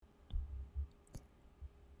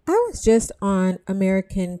was just on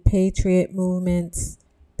American Patriot Movement's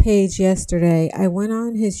page yesterday. I went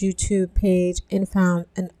on his YouTube page and found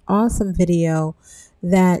an awesome video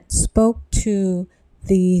that spoke to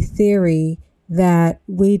the theory that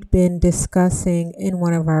we'd been discussing in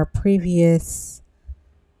one of our previous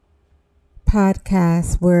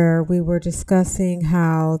podcasts, where we were discussing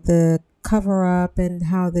how the cover up and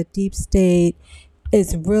how the deep state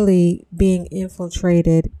is really being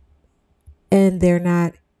infiltrated, and they're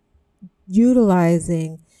not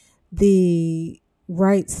utilizing the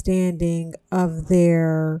right standing of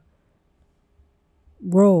their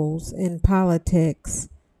roles in politics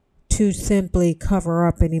to simply cover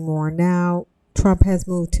up anymore. Now, Trump has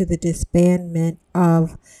moved to the disbandment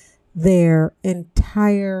of their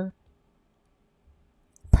entire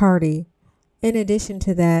party. In addition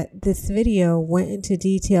to that, this video went into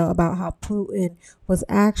detail about how Putin was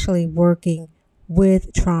actually working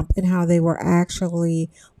with Trump and how they were actually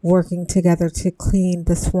working together to clean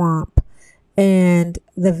the swamp. And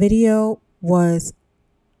the video was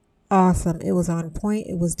awesome. It was on point.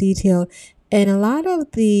 It was detailed. And a lot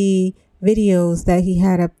of the videos that he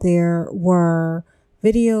had up there were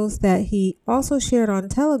videos that he also shared on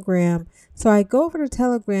Telegram. So I go over to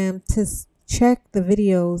Telegram to check the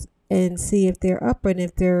videos and see if they're up and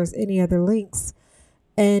if there's any other links.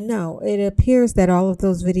 And no, it appears that all of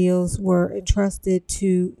those videos were entrusted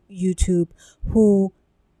to YouTube, who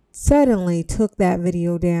suddenly took that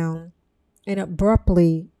video down and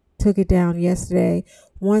abruptly took it down yesterday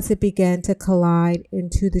once it began to collide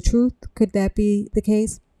into the truth. Could that be the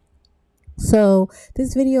case? So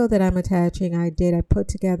this video that I'm attaching, I put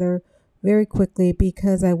together very quickly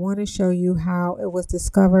because I want to show you how it was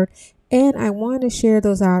discovered, and I want to share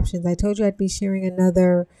those options. I told you I'd be sharing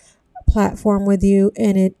another platform with you,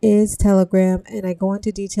 and it is Telegram, and I go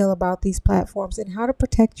into detail about these platforms and how to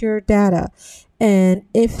protect your data. And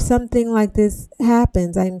if something like this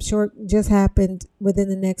happens, I'm sure it just happened within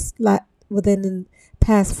the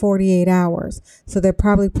past 48 hours, so they're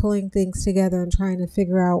probably pulling things together and trying to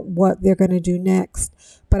figure out what they're going to do next.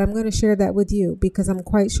 But I'm going to share that with you because I'm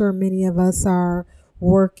quite sure many of us are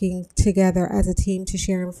working together as a team to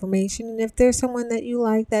share information. And if there's someone that you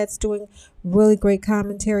like that's doing really great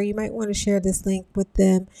commentary, you might want to share this link with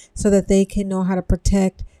them so that they can know how to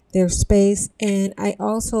protect their space. And I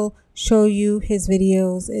also show you his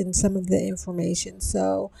videos and some of the information.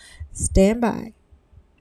 So stand by.